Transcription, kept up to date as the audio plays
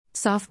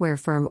Software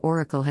firm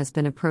Oracle has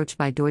been approached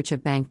by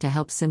Deutsche Bank to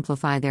help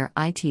simplify their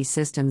IT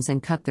systems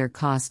and cut their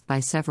costs by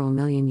several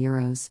million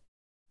euros.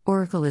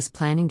 Oracle is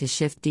planning to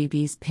shift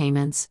DB's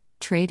payments,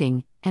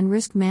 trading, and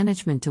risk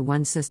management to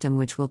one system,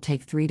 which will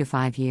take 3 to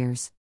 5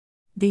 years.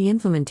 The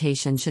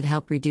implementation should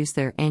help reduce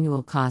their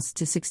annual costs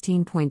to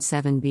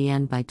 16.7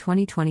 BN by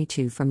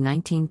 2022 from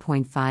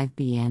 19.5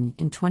 BN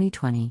in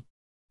 2020.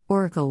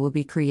 Oracle will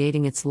be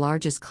creating its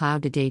largest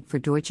cloud to date for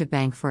Deutsche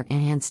Bank for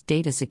enhanced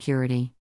data security.